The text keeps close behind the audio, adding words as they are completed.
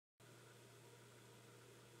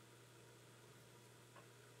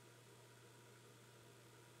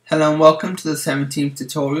Hello and welcome to the 17th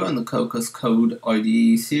tutorial in the Cocos Code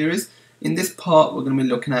IDE series. In this part we're going to be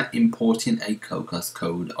looking at importing a Cocos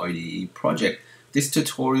Code IDE project. This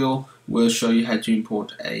tutorial will show you how to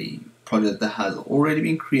import a project that has already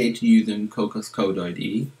been created using Cocos Code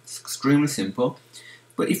IDE. It's extremely simple,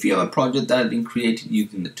 but if you have a project that has been created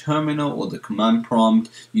using the terminal or the command prompt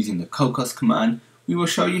using the Cocos command, we will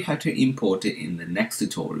show you how to import it in the next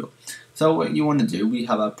tutorial. So what you want to do, we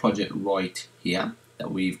have our project right here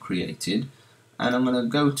that we've created, and I'm going to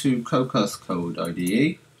go to Cocos Code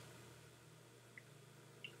IDE.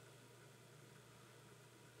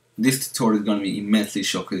 This tutorial is going to be immensely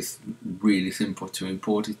short. It's really simple to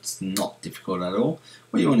import. It's not difficult at all.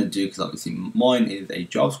 What you want to do, because obviously mine is a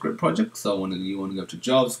JavaScript project, so you want to go to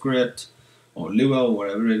JavaScript or Lua or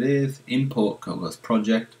whatever it is, import Cocos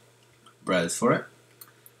project, browse for it,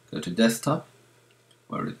 go to desktop,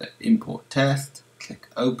 where is it, import test, click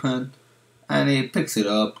open, and it picks it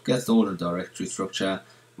up, gets all the directory structure,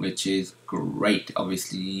 which is great.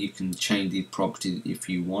 Obviously you can change these properties if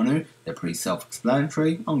you want to. They're pretty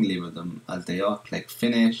self-explanatory. I'm going to leave them as they are. Click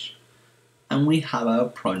finish, and we have our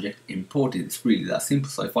project imported. It's really that simple.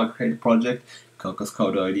 So if I create a project, Cocos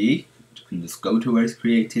Code IDE, you can just go to where it's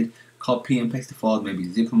created, copy and paste the files,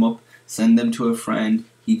 maybe zip them up, send them to a friend.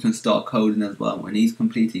 He can start coding as well. When he's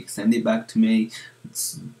complete, he can send it back to me,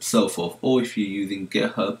 so forth. Or if you're using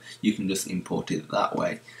GitHub, you can just import it that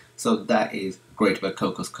way. So that is great about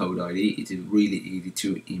Cocos Code IDE. It is really easy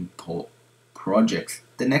to import projects.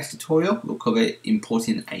 The next tutorial will cover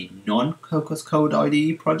importing a non-Cocos Code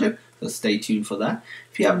IDE project, so stay tuned for that.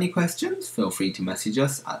 If you have any questions, feel free to message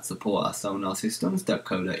us at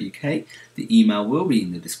support@sonarsystems.co.uk. The email will be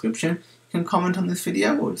in the description. You can comment on this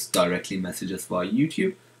video or just directly message us via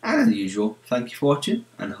YouTube. And as usual, thank you for watching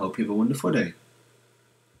and I hope you have a wonderful day.